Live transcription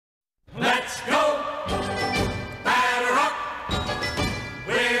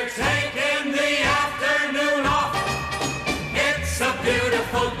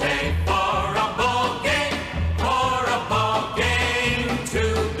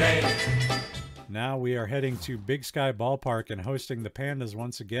now we are heading to Big Sky Ballpark and hosting the Pandas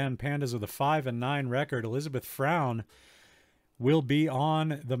once again. Pandas with a 5-9 record. Elizabeth Frown will be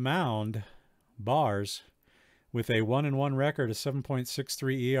on the mound, bars, with a 1-1 record, a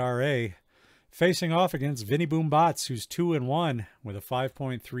 7.63 ERA, facing off against Vinny Boom Bots, who's 2-1 with a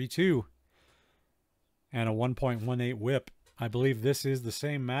 5.32 and a 1.18 whip. I believe this is the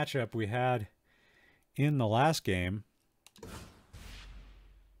same matchup we had in the last game,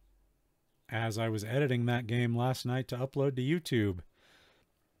 as I was editing that game last night to upload to YouTube.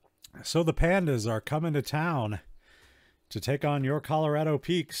 So the Pandas are coming to town to take on your Colorado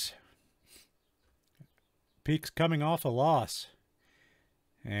Peaks. Peaks coming off a loss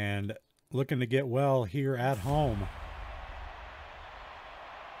and looking to get well here at home.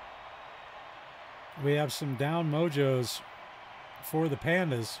 We have some down mojos for the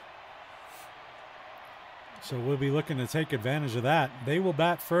Pandas, so we'll be looking to take advantage of that. They will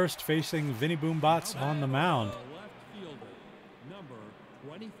bat first, facing Vinny Boom Bots on the mound.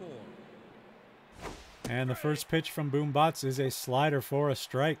 And the first pitch from Boom Bots is a slider for a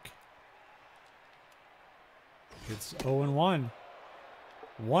strike. It's 0-1.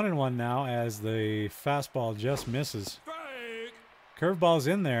 1-1 now as the fastball just misses. Curveball's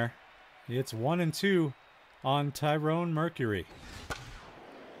in there. It's 1-2 on Tyrone Mercury.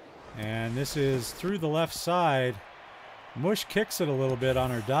 And this is through the left side. Mush kicks it a little bit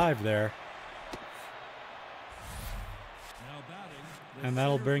on her dive there. And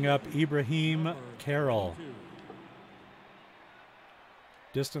that'll bring up Ibrahim Carroll.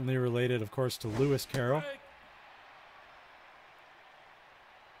 Distantly related, of course, to Lewis Carroll.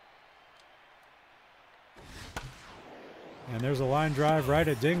 And there's a line drive right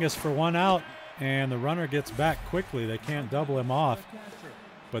at Dingus for 1 out. And the runner gets back quickly. They can't double him off.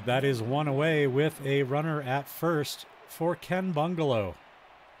 But that is 1 away with a runner at first for Ken Bungalow.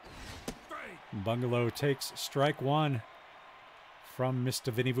 Bungalow takes strike 1 from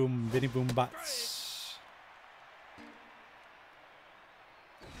Mr. Vinny Boom Bots.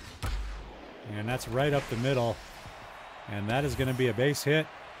 And that's right up the middle. And that is going to be a base hit.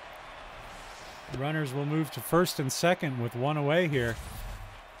 Runners will move to first and second with 1 away here,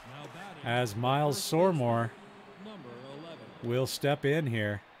 as Miles Sormore will step in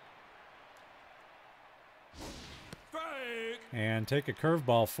here and take a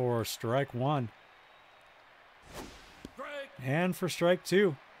curveball for strike 1. And for strike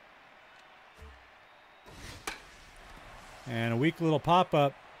 2. And a weak little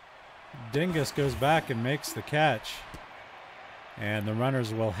pop-up. Dingus goes back and makes the catch. And the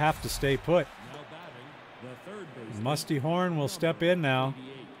runners will have to stay put. Musty Horn will step in now.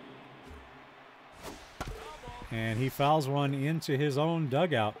 And he fouls one into his own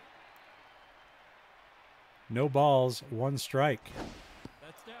dugout. No balls, 1 strike.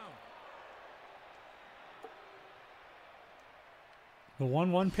 The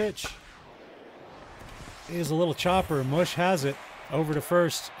 1-1 pitch is a little chopper. Mush has it over to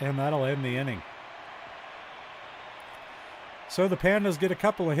first, and that'll end the inning. So the Pandas get a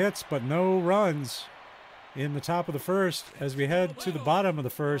couple of hits, but no runs in the top of the first. As we head to the bottom of the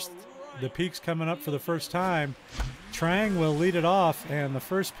first, the Peaks coming up for the first time. Trang will lead it off, and the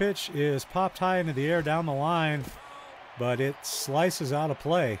first pitch is popped high into the air down the line, but it slices out of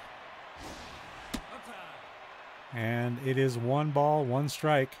play. And it is 1 ball, 1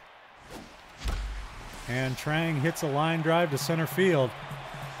 strike. And Trang hits a line drive to center field.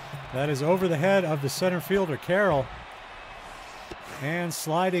 That is over the head of the center fielder, Carroll. And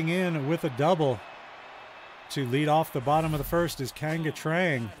sliding in with a double to lead off the bottom of the first is Kanga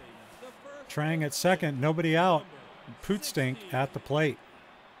Trang. Trang at second, nobody out. Pootstink at the plate.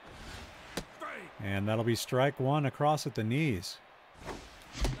 And that'll be strike 1 across at the knees.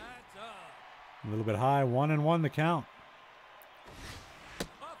 A little bit high, 1-1 the count.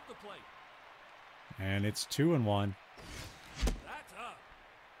 And it's 2-1.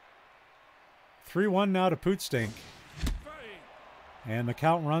 3-1 now to Pootstink. And the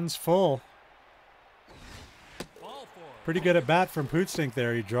count runs full. Pretty good at bat from Pootstink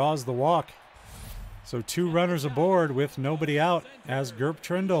there. He draws the walk. So 2 runners aboard with nobody out as Gerp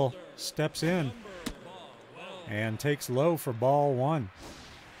Trindle steps in and takes low for ball 1.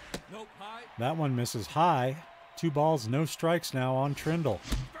 That one misses high. 2 balls, no strikes now on Trindle.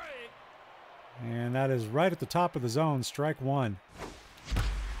 And that is right at the top of the zone, strike 1.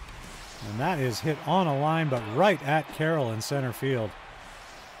 And that is hit on a line, but right at Carroll in center field.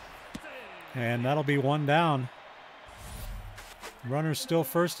 And that'll be 1 down. Runners still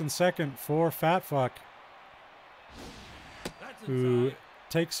first and second for Fat Fuck, who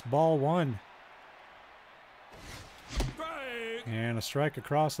takes ball 1. And a strike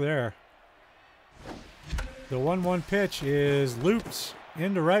across there. The 1-1 pitch is looped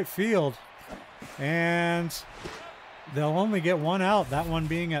into right field, and they'll only get one out, that one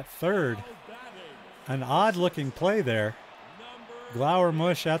being at third. An odd-looking play there. Glower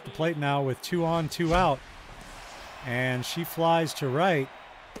Mush at the plate now with 2 on, 2 out, and she flies to right,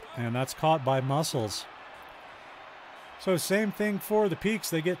 and that's caught by Muscles. So same thing for the Peaks.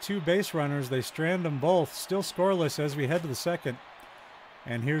 They get 2 base runners. They strand them both. Still scoreless as we head to the second.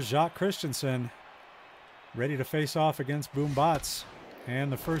 And here's Jacques Christensen ready to face off against Boom Bots. And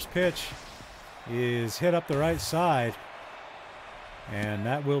the first pitch is hit up the right side. And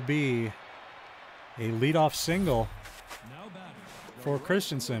that will be a leadoff single for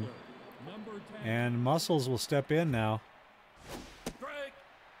Christensen. And Muscles will step in now.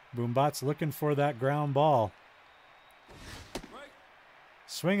 Boom Bots looking for that ground ball.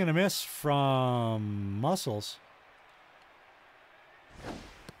 Swing and a miss from Muscles.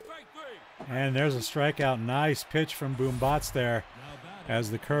 And there's a strikeout. Nice pitch from Boom Bots there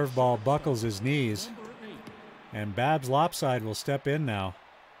as the curveball buckles his knees. And Babs Lopside will step in now.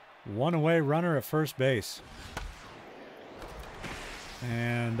 1 away runner at first base.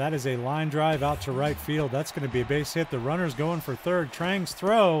 And that is a line drive out to right field. That's going to be a base hit. The runner's going for third. Trang's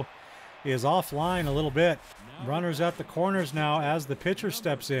throw is offline a little bit. Runners at the corners now as the pitcher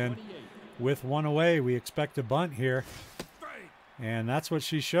steps in with 1 away. We expect a bunt here. And that's what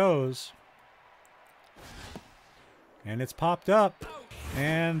she shows. And it's popped up.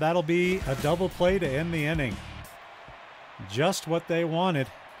 And that'll be a double play to end the inning. Just what they wanted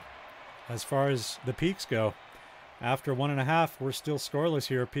as far as the Peaks go. After 1.5, we're still scoreless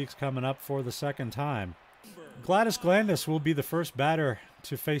here. Peaks coming up for the second time. Gladys Glandis will be the first batter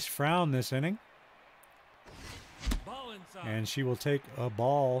to face Frown this inning. And she will take a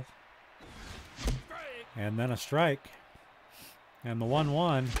ball and then a strike. And the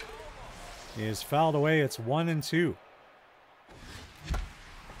 1-1 is fouled away. It's 1-2.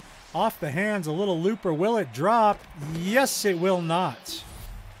 Off the hands, a little looper. Will it drop? Yes, it will not.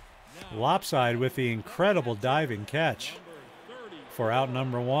 Lopside with the incredible diving catch for out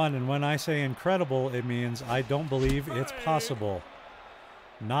number 1. And when I say incredible, it means I don't believe it's possible.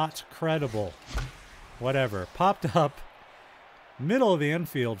 Not credible. Whatever. Popped up. Middle of the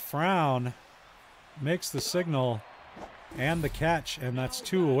infield. Frown makes the signal and the catch, and that's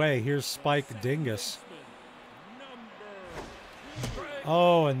 2 away. Here's Spike Dingus.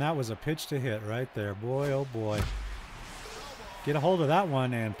 Oh, and that was a pitch to hit right there. Boy, oh boy. Get a hold of that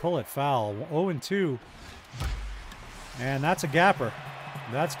one and pull it foul. 0-2. And that's a gapper.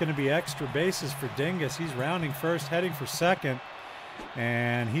 That's going to be extra bases for Dingus. He's rounding first, heading for second,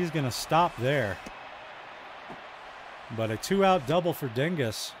 and he's going to stop there. But a 2-out double for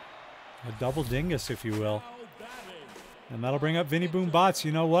Dingus. A double Dingus, if you will. And that'll bring up Vinny Boom Bots.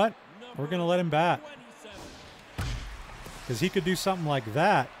 You know what? We're going to let him bat. Because he could do something like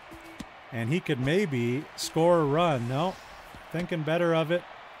that, and he could maybe score a run. No, thinking better of it.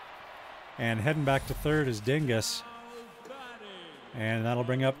 And heading back to third is Dingus. And that'll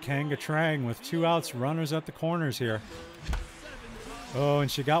bring up Kanga Trang with 2 outs, runners at the corners here. Oh,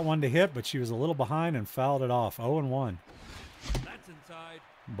 and she got one to hit, but she was a little behind and fouled it off. 0-1. That's inside.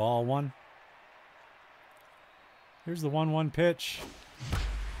 Ball 1. Here's the 1-1 pitch.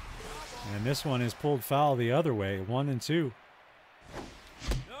 And this one is pulled foul the other way. 1-2.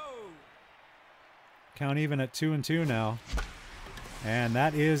 Count even at 2-2 now. And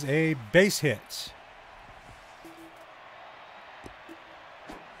that is a base hit.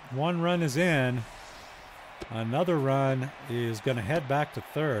 1 run is in. Another run is going to head back to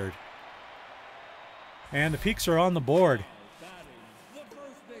third. And the Peaks are on the board.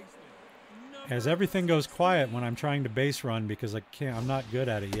 As everything goes quiet when I'm trying to base run because I'm not good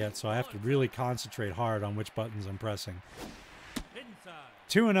at it yet, so I have to really concentrate hard on which buttons I'm pressing.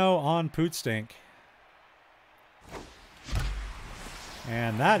 2-0 on Pootstink.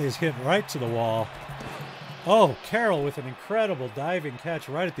 And that is hit right to the wall. Oh, Carroll with an incredible diving catch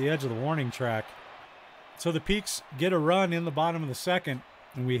right at the edge of the warning track. So the Peaks get a run in the bottom of the second,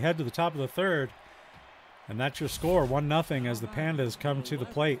 and we head to the top of the third. And that's your score, 1-0 as the Pandas come to the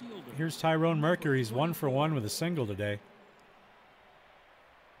plate. Here's Tyrone Mercury. He's 1 for 1 with a single today.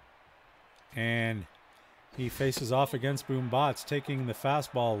 And he faces off against Boom Bots, taking the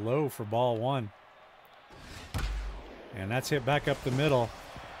fastball low for ball 1. And that's hit back up the middle.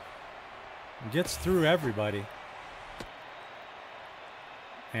 Gets through everybody.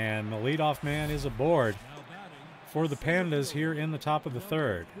 And the leadoff man is aboard for the Pandas here in the top of the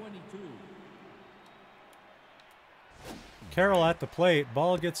third. Carroll at the plate.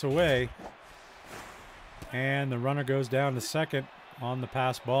 Ball gets away. And the runner goes down to second on the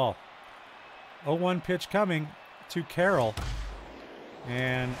pass ball. 0-1 pitch coming to Carroll.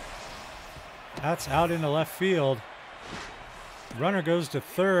 And that's out into left field. Runner goes to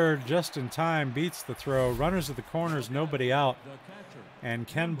third just in time, beats the throw. Runners at the corners, nobody out. And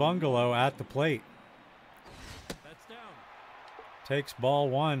Ken Bungalow at the plate. Takes ball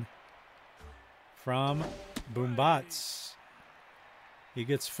one from Boombats. He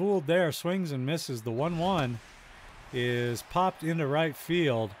gets fooled there, swings and misses. The 1-1 is popped into right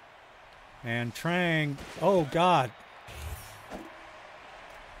field. And Trang, oh God.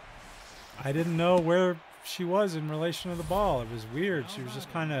 I didn't know where she was in relation to the ball. It was weird. She was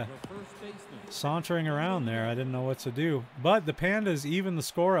just kind of sauntering around there. I didn't know what to do. But the Pandas even the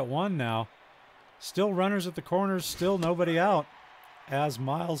score at 1 now. Still runners at the corners, still nobody out. As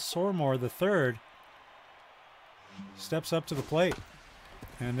Miles Sormore, the third, steps up to the plate.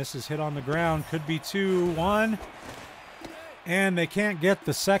 And this is hit on the ground. Could be 2-1. And they can't get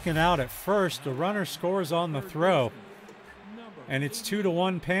the second out at first. The runner scores on the throw. And it's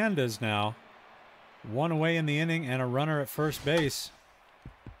 2-1 Pandas now. One away in the inning and a runner at first base.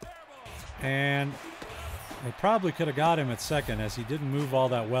 And they probably could have got him at second as he didn't move all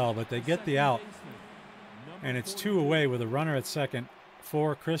that well, but they get the out. And it's 2 away with a runner at second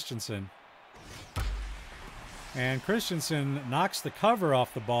for Christensen. And Christensen knocks the cover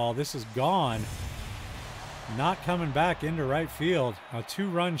off the ball. This is gone. Not coming back into right field. A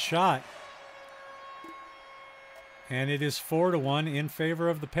 2-run shot. And it is 4-1 in favor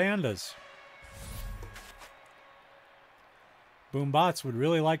of the Pandas. Boombats would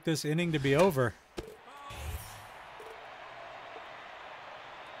really like this inning to be over.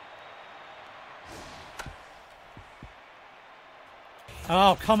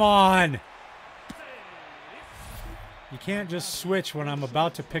 Oh, come on. You can't just switch when I'm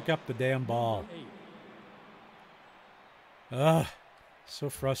about to pick up the damn ball. Ugh, so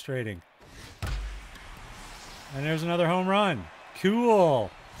frustrating. And there's another home run. Cool.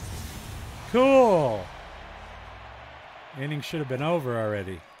 Cool. Inning should have been over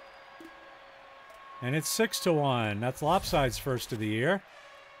already. And it's 6-1. That's Lopside's first of the year.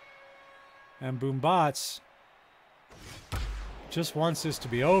 And Boombats just wants this to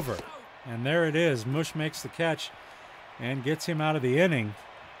be over. And there it is. Mush makes the catch and gets him out of the inning.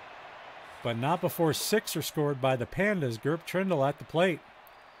 But not before 6 are scored by the Pandas. Gerp Trindle at the plate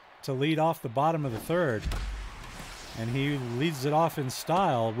to lead off the bottom of the third. And he leads it off in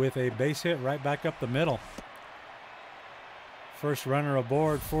style with a base hit right back up the middle. First runner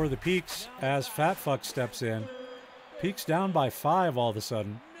aboard for the Peaks as Fat Fuck steps in. Peaks down by 5 all of a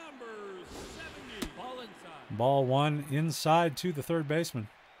sudden. Ball 1 inside to the third baseman.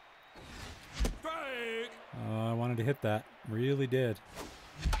 I wanted to hit that. Really did.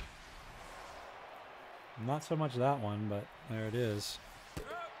 Not so much that one, but there it is.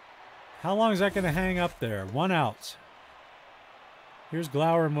 How long is that going to hang up there? 1 out. Here's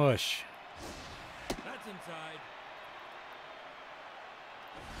Glower Mush. That's inside.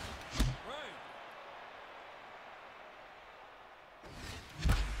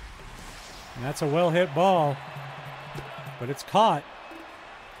 And that's a well-hit ball, but it's caught.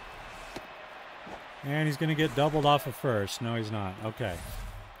 And he's going to get doubled off of first. No, he's not. Okay.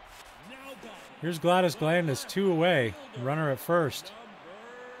 Here's Gladys Glandis, 2 away. Runner at first.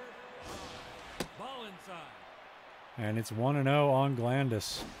 And it's 1-0 on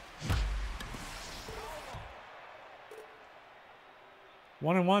Glandis.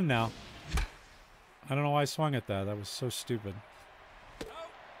 1-1 now. I don't know why I swung at that. That was so stupid.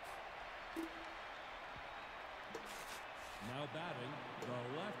 Now batting,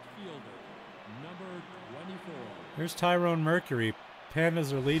 the left fielder, number 24. Here's Tyrone Mercury.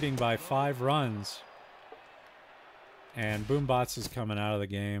 Pandas are leading by 5 runs. And Boombats is coming out of the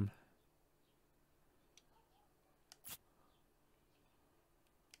game.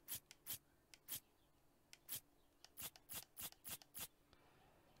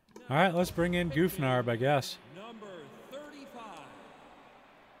 All right, let's bring in Goofnarb, I guess. Number 35.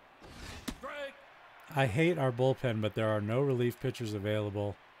 I hate our bullpen, but there are no relief pitchers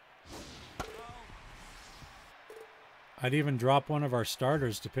available. I'd even drop one of our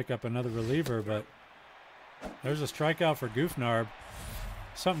starters to pick up another reliever, but there's a strikeout for Goofnarb.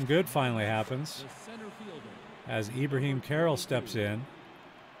 Something good finally happens as Ibrahim Carroll steps in.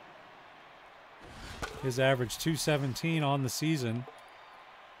 His average 217 on the season.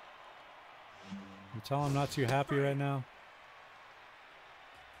 You tell him not too happy right now.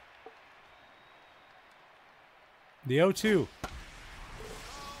 The 0-2.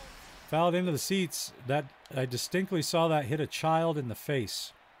 Fouled into the seats. That I distinctly saw that hit a child in the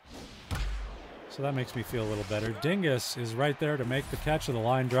face. So that makes me feel a little better. Dingus is right there to make the catch of the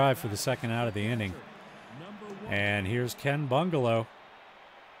line drive for the second out of the inning. And here's Ken Bungalow.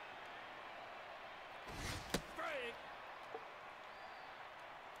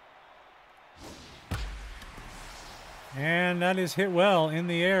 And that is hit well in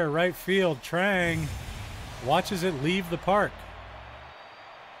the air, right field. Trang watches it leave the park.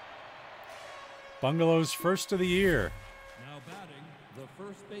 Bungalow's first of the year. Now batting, the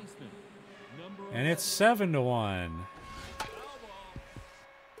first baseman, number And it's 7-1.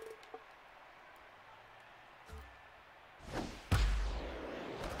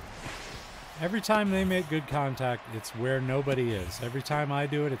 Every time they make good contact, it's where nobody is. Every time I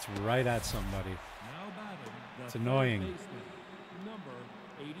do it, it's right at somebody. Now batting, the It's annoying. third baseman, number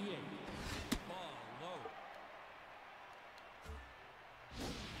 88. Ball low.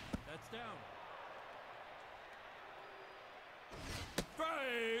 That's down.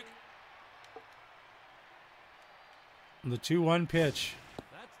 Strike. The 2-1 pitch.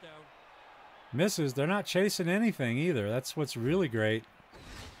 That's down. Misses. They're not chasing anything either. That's what's really great.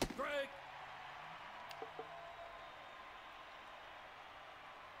 Strike.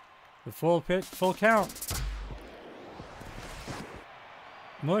 The full pitch, full count.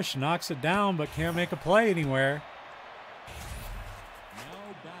 Mush knocks it down, but can't make a play anywhere.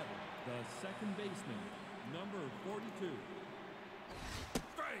 Now batting, the second baseman, number 42.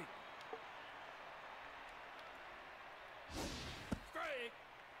 Strike. Strike.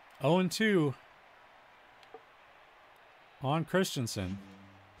 0-2 on Christensen.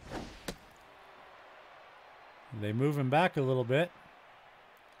 They move him back a little bit.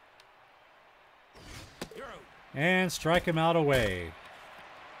 You're out. And strike him out away.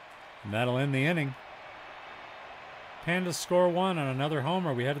 And that'll end the inning. Pandas score 1 on another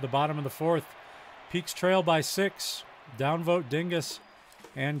homer. We head to the bottom of the fourth. Peaks trail by 6. Downvote Dingus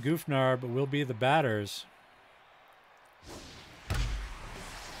and Goofnarb will be the batters.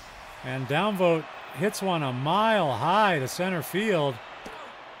 And Downvote hits one a mile high to center field,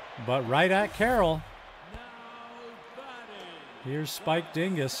 but right at Carroll. Now batting, Here's Spike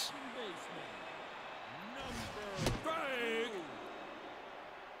Dingus. second baseman, number strike.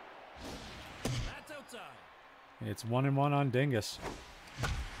 That's outside. It's 1-1 on Dingus.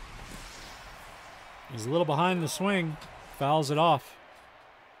 He's a little behind the swing, fouls it off.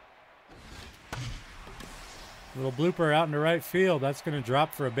 Little blooper out into right field. That's going to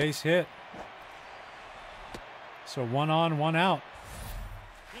drop for a base hit. So 1 on, 1 out.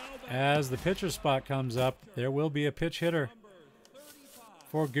 As the pitcher spot comes up, there will be a pitch hitter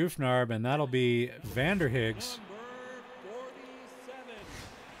for Goofnarb, and that'll be Vanderhiggs. Number 47.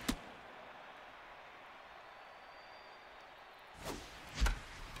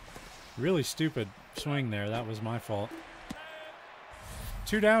 Really stupid swing there. That was my fault.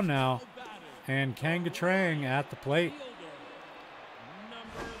 2 down now, and Kanga Trang at the plate.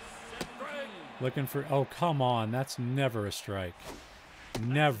 Number 17. Looking for, oh, come on. That's never a strike.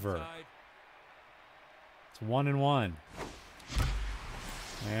 Never. Outside. It's 1-1.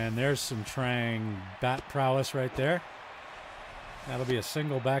 And there's some Trang bat prowess right there. That'll be a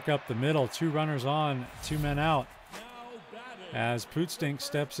single back up the middle. 2 runners on, 2 men out. Now batting, As Pootstink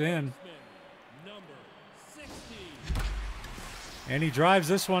steps in. number 60. And he drives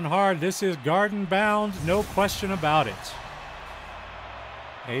this one hard. This is garden bound, no question about it.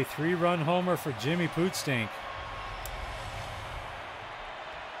 A 3-run homer for Jimmy Pootstink.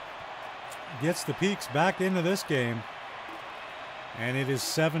 Gets the Peaks back into this game. And it is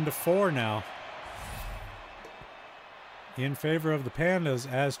 7-4 now. In favor of the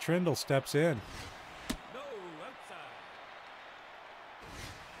Pandas as Trindle steps in. No,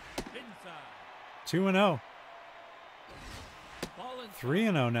 outside. Inside. 2-0. Ball in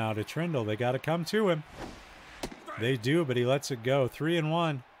 3-0 now to Trindle. They got to come to him. They do, but he lets it go.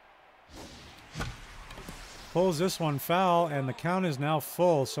 3-1. Pulls this one foul, and the count is now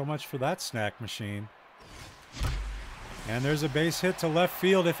full. So much for that snack machine. And there's a base hit to left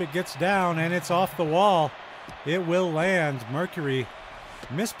field if it gets down, and it's off the wall. It will land. Mercury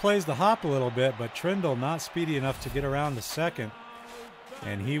misplays the hop a little bit, but Trindle not speedy enough to get around to second.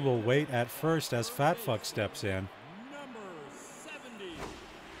 And he will wait at first as Fatfuck steps in. number 70.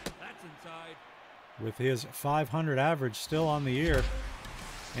 That's inside. With his 500 average still on the year.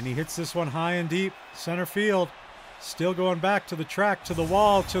 And he hits this one high and deep, center field. Still going back to the track, to the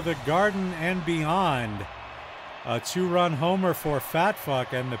wall, to the garden and beyond. A 2-run homer for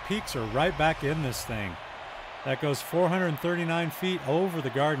Fatfuck, and the Peaks are right back in this thing. That goes 439 feet over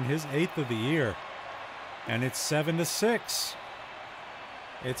the garden, his 8th of the year. And it's 7-6.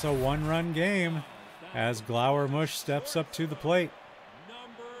 It's a 1-run game as Glower Mush steps up to the plate.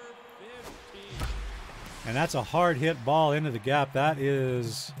 Number 15. And that's a hard hit ball into the gap. That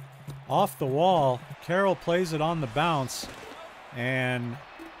is off the wall. Carroll plays it on the bounce. And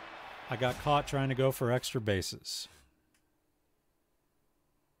I got caught trying to go for extra bases.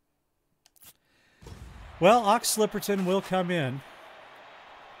 Well, Ox Slipperton will come in.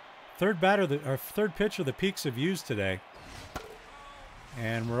 Third pitcher the Peaks have used today.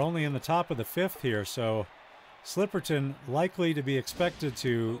 And we're only in the top of the fifth here, so Slipperton likely to be expected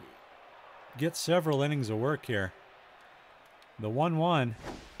to get several innings of work here. The 1-1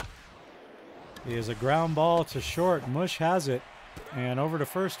 is a ground ball to short. Mush has it, and over to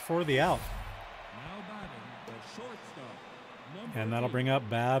first for the out. Now batting the shortstop, And that'll bring up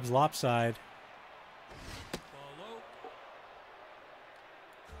Babs lopside.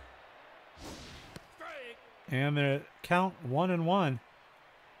 And the count 1-1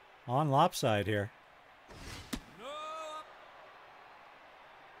 on lopside here.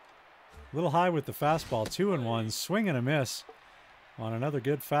 A little high with the fastball. 2-1. Swing and a miss on another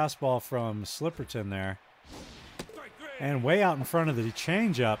good fastball from Slipperton there. And way out in front of the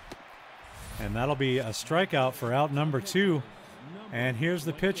changeup. And that'll be a strikeout for out number 2. And here's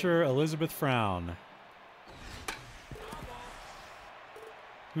the pitcher, Elizabeth Frown,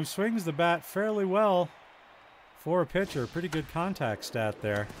 who swings the bat fairly well for a pitcher. Pretty good contact stat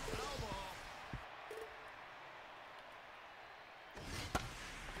there.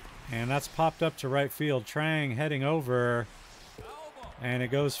 And that's popped up to right field. Trang heading over, and it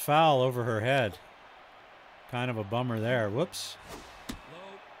goes foul over her head. Kind of a bummer there. Whoops.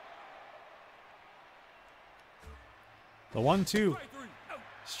 The 1-2.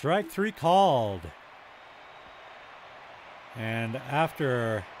 Strike 3 called. And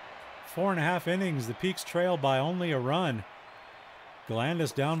after 4.5 innings, the Peaks trail by only a run.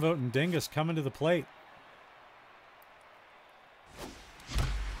 Glandis, Downvote, and Dingus coming to the plate.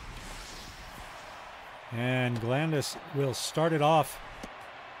 And Glandis will start it off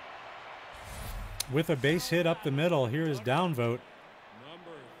with a base hit up the middle. Here is Downvote.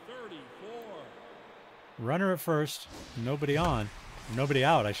 number 34. Runner at first. Nobody on. Nobody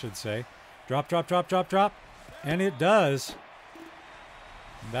out, I should say. Drop, drop, drop, drop, drop. And it does.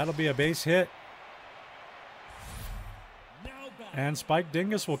 That'll be a base hit. And Spike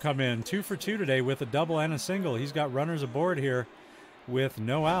Dingus will come in. 2 for 2 today with a double and a single. He's got runners aboard here with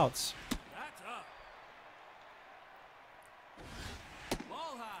no outs.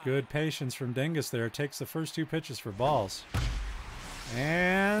 Good patience from Dingus there. Takes the first 2 pitches for balls.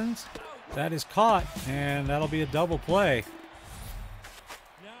 And that is caught. And that'll be a double play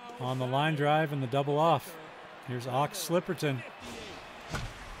on the line drive and the double off. Here's Ox Slipperton.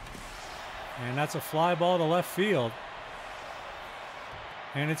 And that's a fly ball to left field.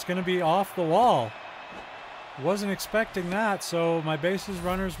 And it's going to be off the wall. Wasn't expecting that, so my bases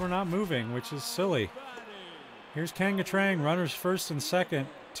runners were not moving, which is silly. Here's Kanga Trang, runners first and second,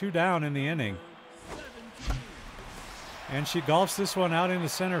 2 down in the inning. And she golfs this one out into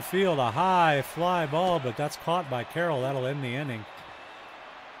center field. A high fly ball, but that's caught by Carroll. That'll end the inning.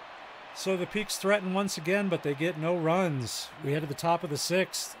 So the Peaks threaten once again, but they get no runs. We head to the top of the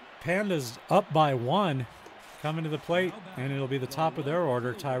 6th. Pandas up by 1, coming to the plate, and it'll be the top of their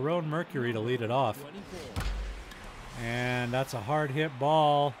order. Tyrone Mercury to lead it off. And that's a hard hit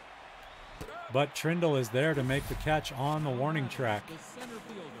ball, but Trindle is there to make the catch on the warning track. The center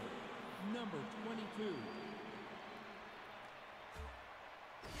fielder, number 22.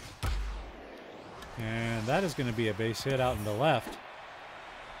 And that is going to be a base hit out into left.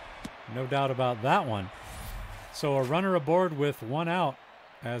 No doubt about that one. So a runner aboard with 1 out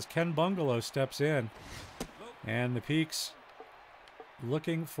as Ken Bungalow steps in. And the Peaks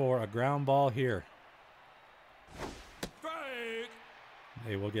looking for a ground ball here.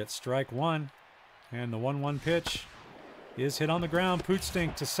 They will get strike 1. And the 1-1 pitch is hit on the ground.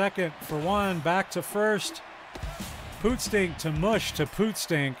 Pootstink to second for 1. Back to first. Pootstink to Mush to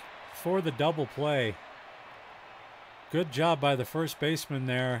Pootstink for the double play. Good job by the first baseman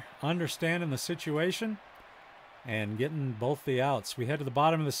there, understanding the situation and getting both the outs. We head to the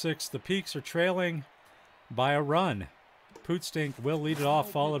bottom of the 6th. The Peaks are trailing by a run. Pootstink will lead it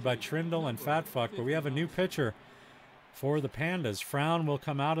off, followed by Trindle and Fatfuck, but we have a new pitcher for the Pandas. Frown will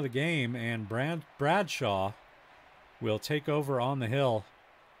come out of the game, and Bradshaw will take over on the hill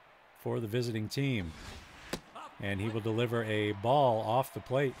for the visiting team. And he will deliver a ball off the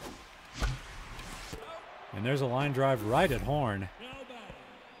plate. And there's a line drive right at Horn.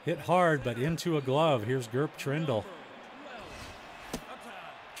 Hit hard, but into a glove. Here's Gerp Trindle.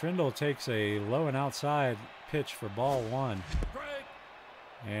 Trindle takes a low and outside pitch for ball 1.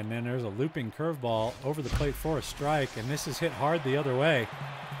 And then there's a looping curveball over the plate for a strike, and this is hit hard the other way.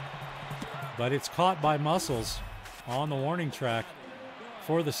 but it's caught by Muscles on the warning track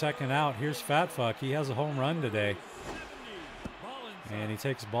for the second out. Here's Fat Fuck. He has a home run today. And he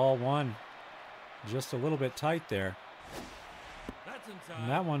takes ball one just a little bit tight there. And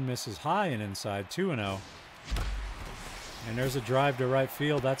that one misses high and inside, 2-0. And there's a drive to right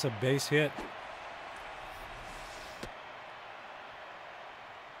field. That's a base hit.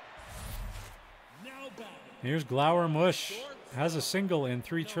 Here's Glower Mush. Has a single in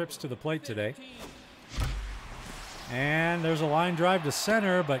 3 trips to the plate today. And there's a line drive to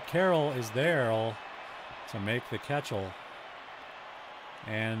center, but Carroll is there to make the catch-all.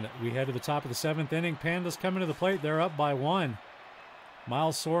 And we head to the top of the 7th inning. Pandas coming to the plate. They're up by 1.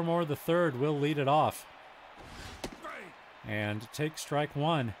 Miles Sormore III will lead it off. And take strike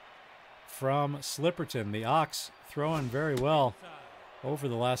 1 from Slipperton. The Ox throwing very well over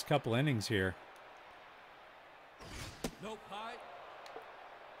the last couple innings here.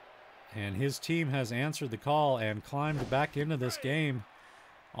 And his team has answered the call and climbed back into this game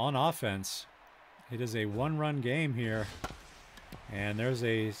on offense. It is a 1-run game here. And there's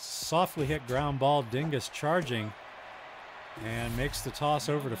a softly hit ground ball. Dingus charging and makes the toss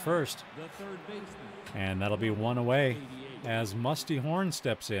over to first. And that'll be 1 away as Musty Horn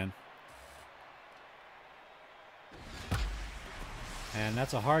steps in. And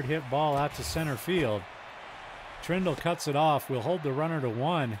that's a hard hit ball out to center field. Trindle cuts it off. We'll hold the runner to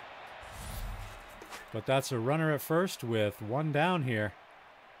 1. But that's a runner at first with 1 down here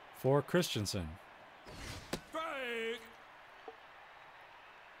for Christensen.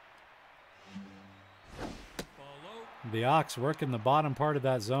 The Ox working the bottom part of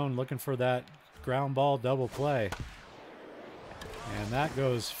that zone, looking for that ground ball double play. And that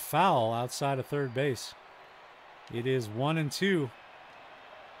goes foul outside of third base. It is 1-2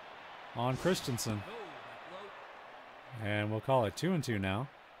 on Christensen. And we'll call it 2-2 now.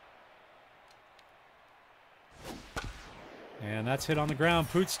 And that's hit on the ground.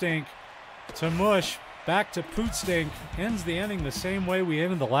 Pootstink to Mush. Back to Pootstink. Ends the inning the same way we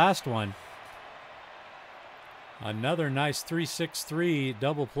ended the last one. Another nice 3-6-3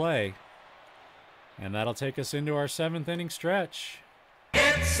 double play. And that'll take us into our 7th inning stretch.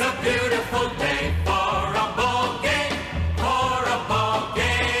 It's a beautiful day for a ball game,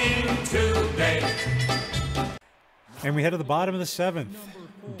 today. And we head to the bottom of the 7th.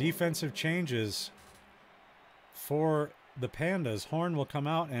 Defensive changes for the Pandas. Horn will come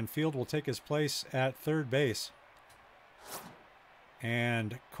out and Field will take his place at third base.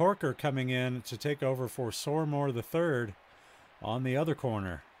 And Corker coming in to take over for Sormore III on the other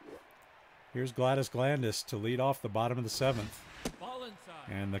corner. Here's Gladys Glandis to lead off the bottom of the 7th.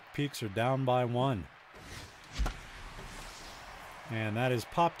 And the Peaks are down by 1. And that is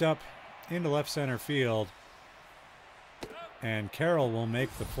popped up into left center field. And Carroll will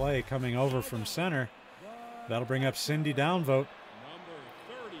make the play coming over from center. That'll bring up Cindy Downvote.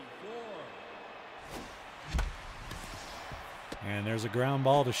 And there's a ground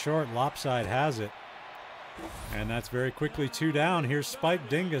ball to short. Lopside has it. And that's very quickly 2 down. Here's Spike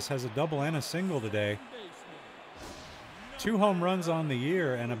Dingus, has a double and a single today. 2 home runs on the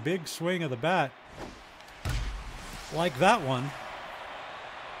year and a big swing of the bat. Like that one.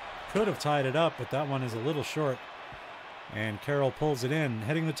 Could have tied it up, but that one is a little short. And Carroll pulls it in.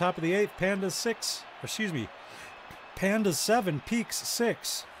 Heading the top of the 8th, Pandas 7, Peaks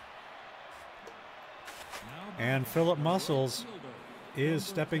 6. And Philip Muscles is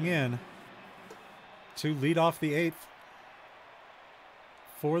stepping in to lead off the 8th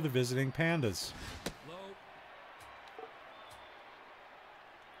for the visiting Pandas.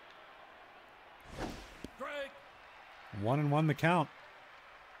 1-1 the count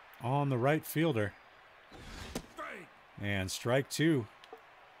on the right fielder. And strike 2.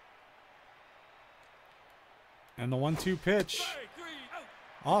 And the 1-2 pitch.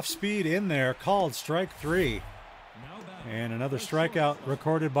 Off speed in there, called strike 3. And another strikeout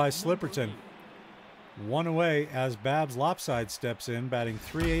recorded by Slipperton. 1 away as Babs Lopside steps in, batting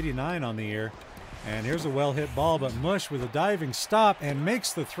 .389 on the year. And here's a well-hit ball, but Mush with a diving stop and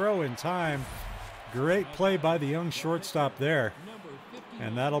makes the throw in time. Great play by the young shortstop there.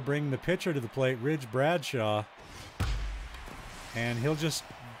 And that'll bring the pitcher to the plate, Ridge Bradshaw. And he'll just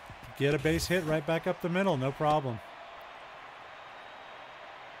get a base hit right back up the middle, no problem.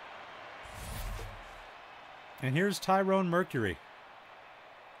 And here's Tyrone Mercury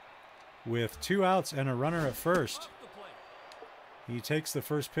with 2 outs and a runner at first. He takes the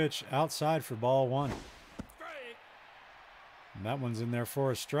first pitch outside for ball 1. And that one's in there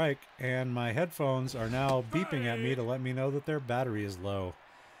for a strike, and my headphones are now beeping at me to let me know that their battery is low.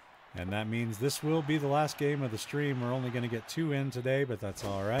 And that means this will be the last game of the stream. We're only going to get 2 in today, but that's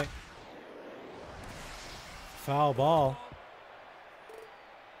all right. Foul ball.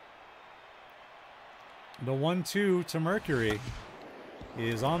 The 1-2 to Mercury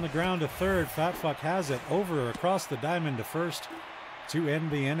is on the ground to third. Fat Fuck has it over across the diamond to first to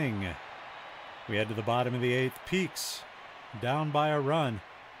end the inning. We head to the bottom of the 8th. Peaks down by a run.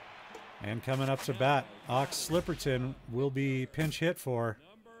 And coming up to bat, Ox Slipperton will be pinch hit for.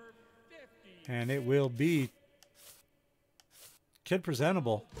 And it will be Kid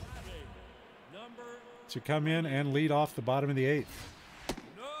Presentable to come in and lead off the bottom of the 8th.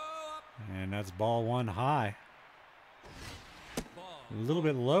 And that's ball 1 high. A little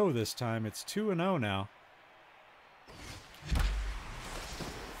bit low this time. It's 2-0 now.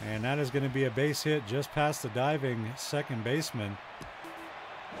 And that is going to be a base hit just past the diving second baseman.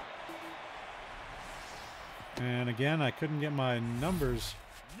 And again, I couldn't get my numbers,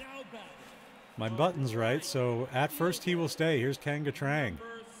 my buttons right. So at first he will stay. Here's Kanga Trang.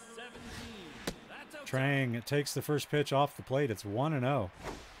 Trang takes the first pitch off the plate. It's 1-0.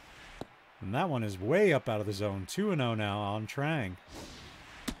 And that one is way up out of the zone. 2-0 now on Trang.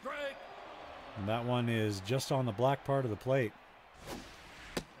 And that one is just on the black part of the plate.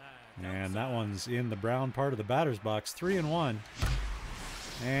 And that one's in the brown part of the batter's box. 3-1.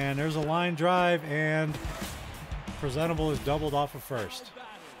 And there's a line drive, and Presentable is doubled off of first.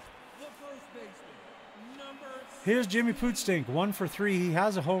 Here's Jimmy Pootstink, 1 for 3. He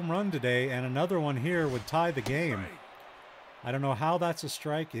has a home run today, and another one here would tie the game. I don't know how that's a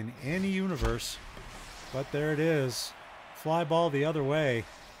strike in any universe, but there it is. Fly ball the other way,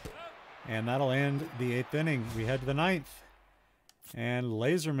 and that'll end the 8th inning. We head to the 9th, and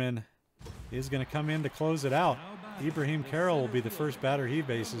Laserman is going to come in to close it out. Ibrahim Carroll will be the first batter he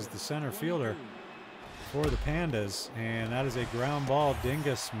bases, the center fielder for the Pandas, and that is a ground ball.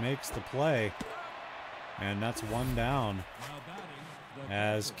 Dingus makes the play, and that's 1 down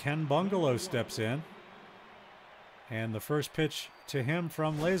as Ken Bungalow steps in. And the first pitch to him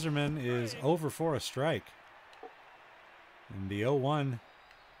from Laserman is over for a strike. And the 0-1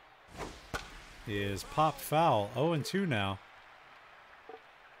 is popped foul. 0-2 now.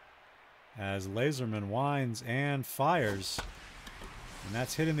 As Laserman winds and fires. And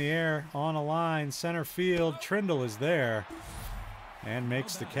that's hit in the air on a line. Center field. Trindle is there and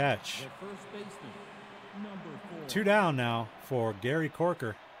makes the catch. 2 down now for Gary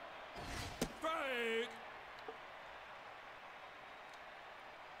Corker.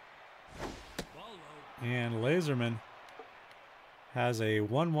 And Laserman has a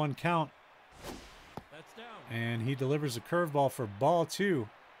 1-1 count. And he delivers a curveball for ball 2.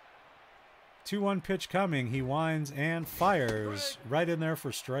 2-1 pitch coming. He winds and fires right in there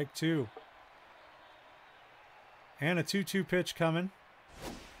for strike 2. And a 2-2 pitch coming.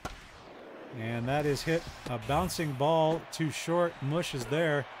 And that is hit. A bouncing ball too short. Mush is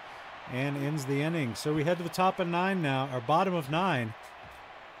there and ends the inning. So we head to the top of 9 now, or bottom of 9.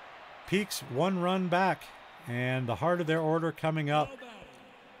 Peaks 1 run back, and the heart of their order coming up.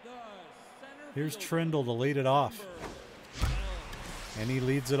 Here's Trindle to lead it off. And he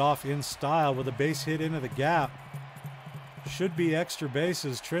leads it off in style with a base hit into the gap. Should be extra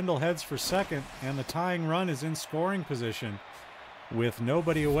bases. Trindle heads for second, and the tying run is in scoring position with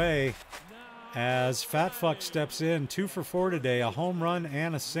nobody away as Fat Fuck steps in. 2 for 4 today, a home run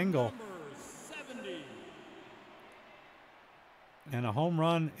and a single. And a home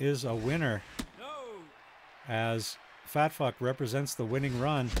run is a winner as Fat Fuck represents the winning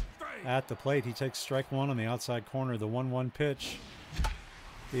run at the plate. He takes strike 1 on the outside corner. The 1-1 pitch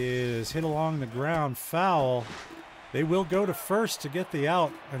is hit along the ground, foul. They will go to first to get the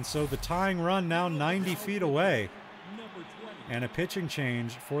out, and so the tying run now 90 feet away. And a pitching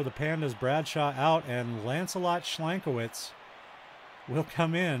change for the Pandas. Bradshaw out, and Lancelot Schlankowitz will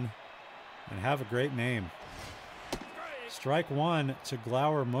come in and have a great name. Strike 1 to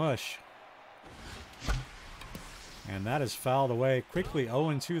Glower Mush. And that is fouled away. Quickly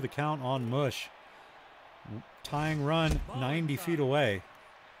 0-2 the count on Mush. Tying run 90 feet away.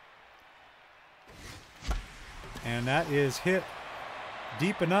 And that is hit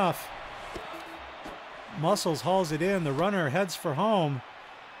deep enough. Muscles hauls it in. The runner heads for home.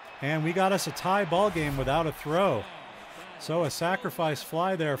 And we got us a tie ball game without a throw. So a sacrifice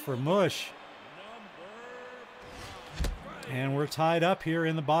fly there for Mush. And we're tied up here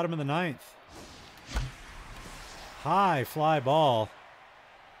in the bottom of the 9th. High fly ball.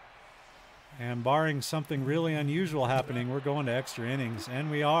 And barring something really unusual happening, we're going to extra innings.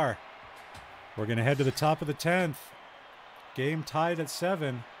 And we are. We're going to head to the top of the 10th. Game tied at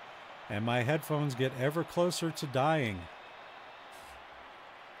 7. And my headphones get ever closer to dying.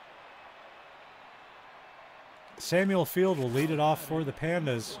 Samuel Field will lead it off for the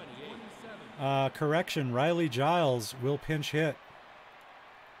Pandas. Correction, Riley Giles will pinch hit.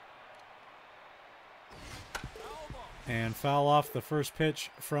 And foul off the first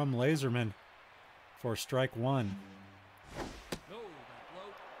pitch from Laserman for strike one.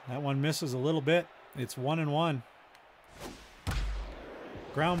 That one misses a little bit. It's 1-1.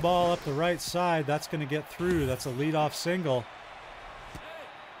 Ground ball up the right side. That's going to get through. That's a leadoff single.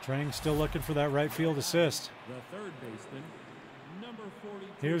 Trang still looking for that right field assist. The third baseman, number 42.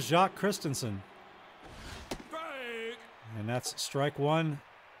 Here's Jacques Christensen. Strike. And that's strike one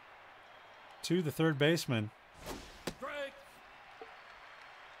to the third baseman. Strike.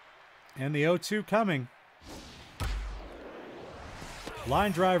 And the 0-2 coming.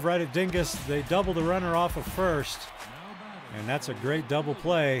 Line drive right at Dingus. They double the runner off of first. And that's a great double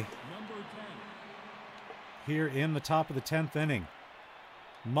play Number 10. here in the top of the 10th inning.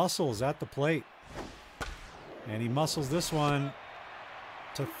 Muscles at the plate. And he muscles this one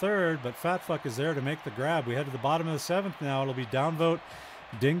to third, but Fat Fuck is there to make the grab. We head to the bottom of the 7th now. It'll be downvote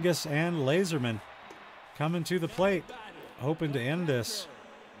Dingus and Laserman coming to the plate, hoping to end this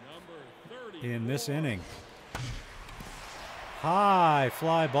in this inning. High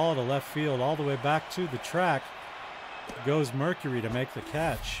fly ball to left field all the way back to the track. Goes Mercury to make the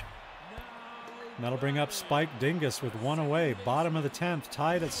catch. And that'll bring up Spike Dingus with one away. Bottom of the 10th,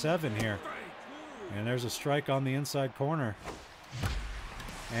 tied at 7 here. And there's a strike on the inside corner.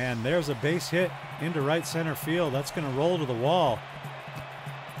 And there's a base hit into right center field. That's going to roll to the wall.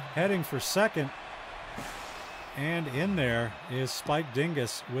 Heading for second. And in there is Spike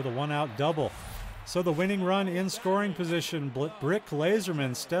Dingus with a one-out double. So the winning run in scoring position. Brick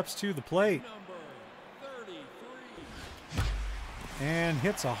Laserman steps to the plate. And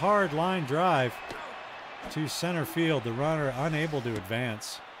hits a hard line drive to center field. The runner unable to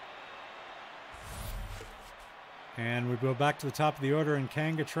advance. And we go back to the top of the order, and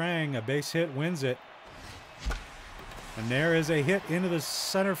Kanga Trang, a base hit, wins it. And there is a hit into the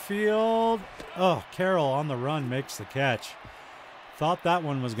center field. Oh, Carroll on the run makes the catch. Thought that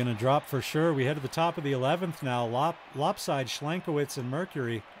one was going to drop for sure. We head to the top of the 11th now. Lopside, Schlenkowitz, and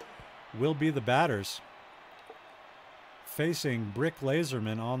Mercury will be the batters, facing Brick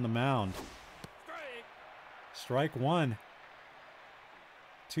Laserman on the mound. Strike one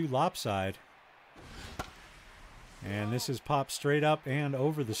to Lopside. And this is popped straight up and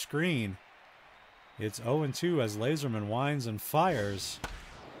over the screen. It's 0-2 as Laserman winds and fires.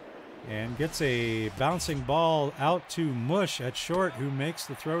 And gets a bouncing ball out to Mush at short, who makes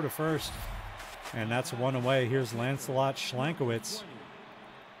the throw to first. And that's one away. Here's Lancelot Schlenkowitz.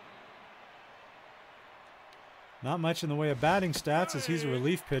 Not much in the way of batting stats, as he's a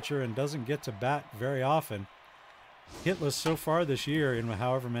relief pitcher and doesn't get to bat very often. Hitless so far this year in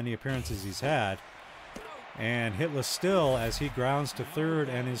however many appearances he's had. And hitless still as he grounds to third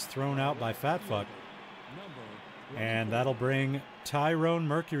and is thrown out by Fat Fuck. And that'll bring Tyrone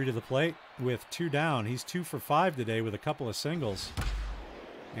Mercury to the plate with 2 down. He's 2 for 5 today with a couple of singles.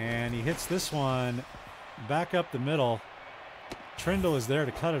 And he hits this one back up the middle. Trindle is there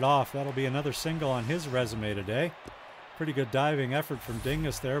to cut it off. That'll be another single on his resume today. Pretty good diving effort from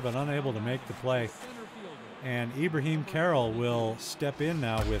Dingus there, but unable to make the play. And Ibrahim Carroll will step in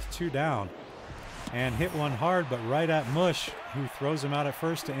now with 2 down. And hit one hard, but right at Mush, who throws him out at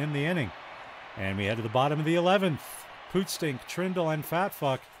first to end the inning. And we head to the bottom of the 11th. Pootstink, Trindle, and Fat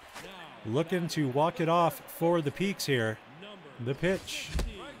Fuck looking to walk it off for the Peaks here. The pitch.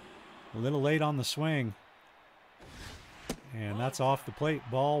 A little late on the swing. And that's off the plate.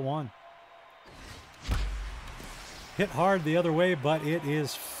 Ball 1. Hit hard the other way, but it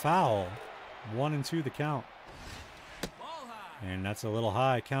is foul. 1-2 the count. And that's a little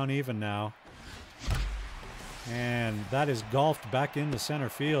high. Count even now. And that is golfed back into center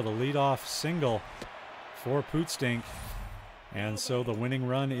field. A leadoff single for Pootstink. And so the winning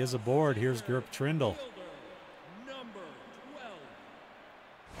run is aboard. Here's Gerp Trindle.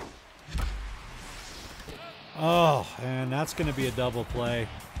 Oh, and that's going to be a double play.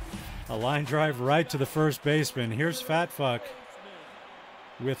 A line drive right to the first baseman. Here's Fat Fuck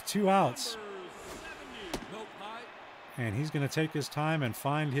with 2 outs. And he's going to take his time and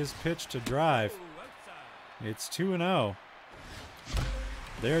find his pitch to drive. It's 2-0.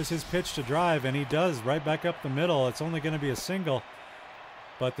 There's his pitch to drive, and he does right back up the middle. It's only going to be a single.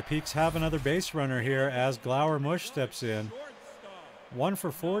 But the Peaks have another base runner here as Glower Mush steps in. 1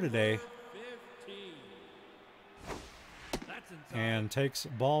 for 4 today. And takes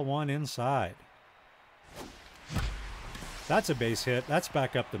ball 1 inside. That's a base hit. That's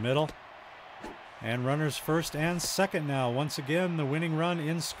back up the middle. And runners first and second now. Once again, the winning run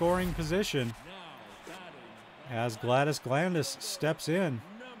in scoring position as Gladys Glandis steps in.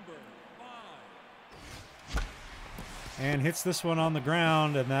 and hits this one on the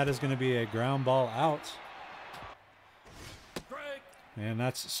ground, and that is going to be a ground ball out. And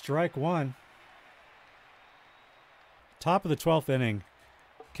that's strike one. Top of the 12th inning.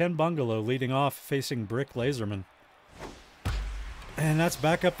 Ken Bungalow leading off, facing Brick Laserman. And that's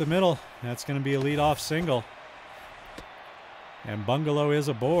back up the middle. That's going to be a leadoff single. And Bungalow is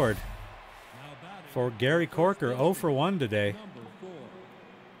aboard. For Gary Corker, 0 for 1 today.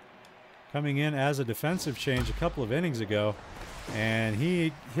 Coming in as a defensive change a couple of innings ago. And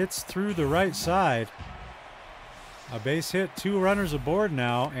he hits through the right side. A base hit, 2 runners aboard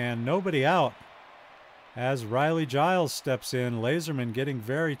now, and nobody out. As Riley Giles steps in, Laserman getting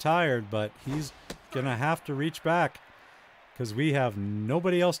very tired, but he's going to have to reach back because we have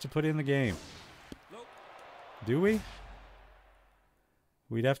nobody else to put in the game. Do we?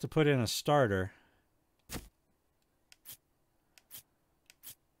 We'd have to put in a starter.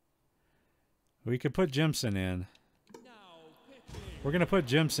 We could put Jimson in. We're going to put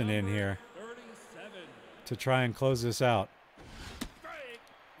Jimson in here to try and close this out.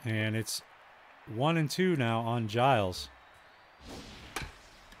 And it's 1-2 now on Giles.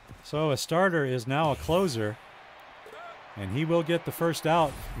 So a starter is now a closer, and he will get the first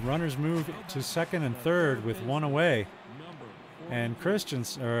out. Runners move to second and third with 1 away. And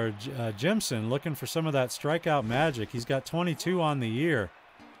Jimson looking for some of that strikeout magic. He's got 22 on the year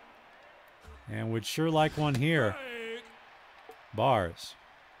and would sure like one here. Bars.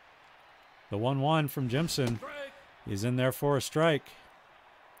 The 1-1 from Jimson is in there for a strike.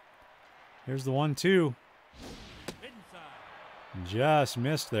 Here's the 1-2. Just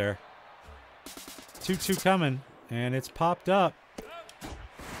missed there. 2-2 coming, and it's popped up.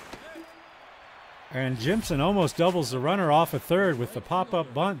 And Jimson almost doubles the runner off at third with the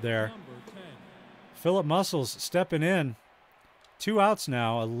pop-up bunt there. Philip Muscles stepping in. 2 outs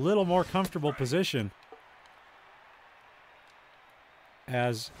now, a little more comfortable position,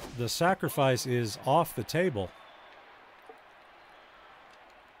 as the sacrifice is off the table.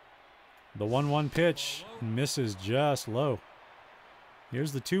 The 1-1 pitch misses just low.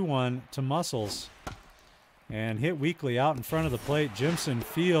 Here's the 2-1 to Muscles. And hit weakly out in front of the plate. Jimson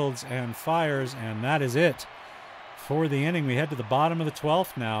fields and fires, and that is it for the inning. We head to the bottom of the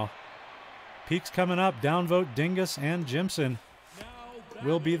 12th now. Peaks coming up. Downvote, Dingus, and Jimson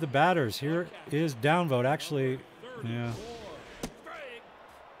will be the batters. Here is Downvote. Actually, yeah.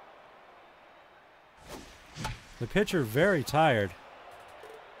 The pitcher very tired.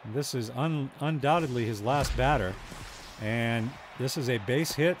 This is undoubtedly his last batter. And this is a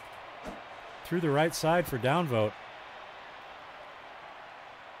base hit through the right side for Downvote.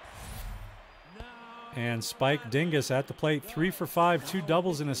 And Spike Dingus at the plate, 3 for 5, 2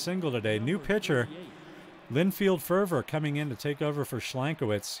 doubles and a single today. New pitcher, Linfield Fervor, coming in to take over for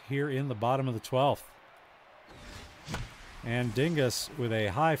Schlankowitz here in the bottom of the 12th. And Dingus with a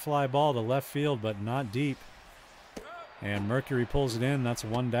high fly ball to left field, but not deep. And Mercury pulls it in. That's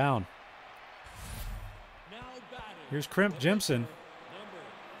 1 down. Here's Crimp Jimson.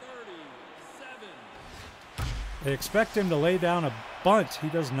 They expect him to lay down a bunt. He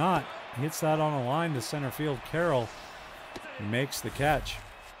does not. Hits that on a line to center field. Carroll makes the catch.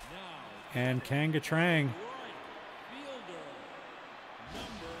 And Kanga Trang.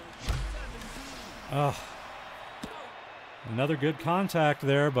 Another good contact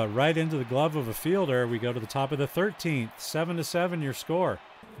there, but right into the glove of a fielder. We go to the top of the 13th. 7-7 your score.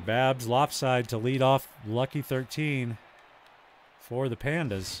 Babs lopside to lead off lucky 13 for the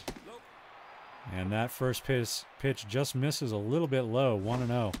Pandas. And that first pitch just misses a little bit low.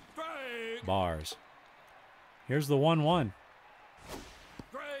 1-0. Bars. Here's the 1-1.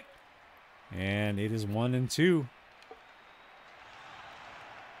 And it is 1-2.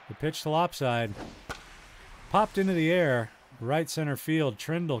 The pitch to lopside. Popped into the air. Right center field.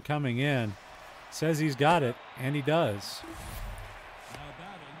 Trindle coming in. Says he's got it, and he does.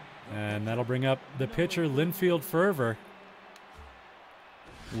 And that'll bring up the pitcher, Linfield Fervor,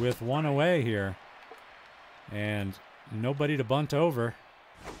 with 1 away here. And nobody to bunt over.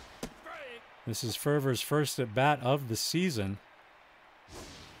 This is Fervor's first at bat of the season.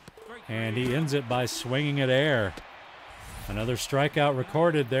 And he ends it by swinging at air. Another strikeout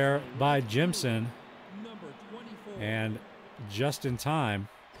recorded there by Jimson. And just in time.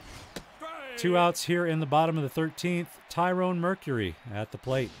 2 outs here in the bottom of the 13th. Tyrone Mercury at the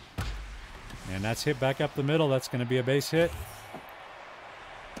plate. And that's hit back up the middle. That's going to be a base hit.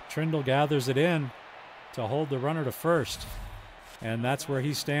 Trindle gathers it in to hold the runner to first. And that's where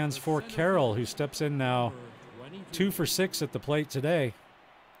he stands for Carroll, who steps in now 2 for 6 at the plate today.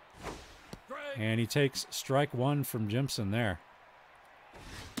 And he takes strike 1 from Jimson there.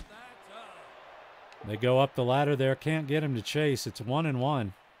 They go up the ladder there, can't get him to chase. It's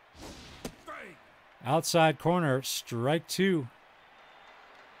 1-1. Outside corner, strike 2.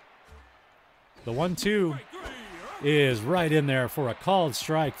 The 1-2 is right in there for a called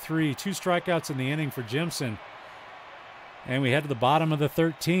strike 3. 2 strikeouts in the inning for Jimson. And we head to the bottom of the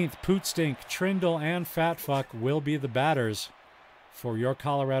 13th. Pootstink, Trindle, and Fat Fuck will be the batters for your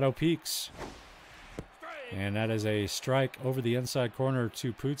Colorado Peaks. And that is a strike over the inside corner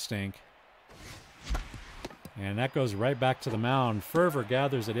to Pootstink. And that goes right back to the mound. Fervor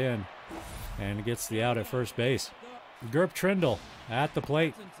gathers it in and gets the out at first base. Gerp Trindle at the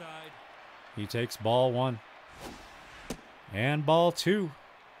plate. He takes ball 1 and ball 2.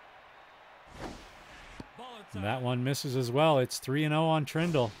 And that one misses as well. It's 3-0 on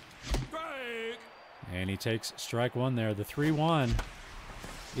Trindle. And he takes strike 1 there. The 3-1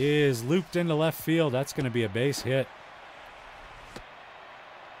 is looped into left field. That's going to be a base hit.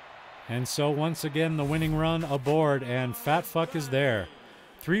 And so once again, the winning run aboard, and Fat Fuck is there.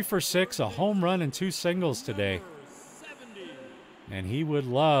 3 for 6, a home run and 2 singles today. And he would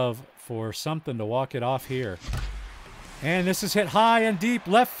love for something to walk it off here. And this is hit high and deep,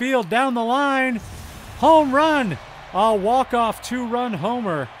 left field, down the line. Home run! A walk-off 2-run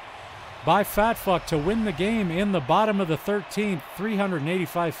homer by Fat Fuck to win the game in the bottom of the 13th,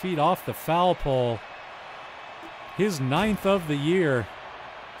 385 feet off the foul pole. His 9th of the year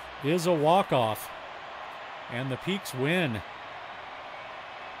is a walk-off, and the Peaks win.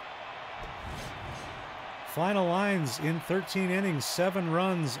 Final lines in 13 innings, 7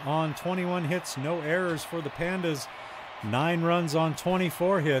 runs on 21 hits, no errors for the Pandas. 9 runs on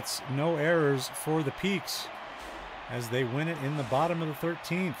 24 hits, no errors for the Peaks as they win it in the bottom of the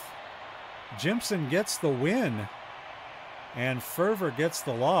 13th. Jimson gets the win and Fervor gets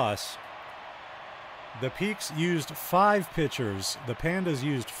the loss. The Peaks used 5 pitchers. The Pandas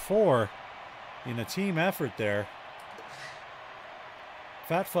used 4 in a team effort there.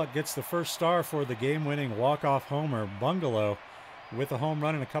 Fat Fuck gets the first star for the game-winning walk-off homer. Bungalow with a home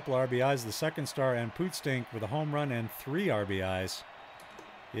run and a couple RBIs, the second star, and Pootstink with a home run and 3 RBIs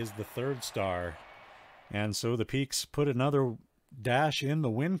is the third star. And so the Peaks put another dash in the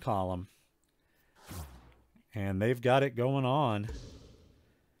win column. And they've got it going on.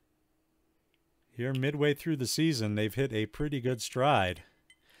 Here midway through the season, they've hit a pretty good stride.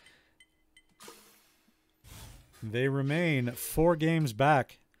 They remain 4 games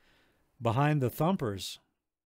back behind the Thumpers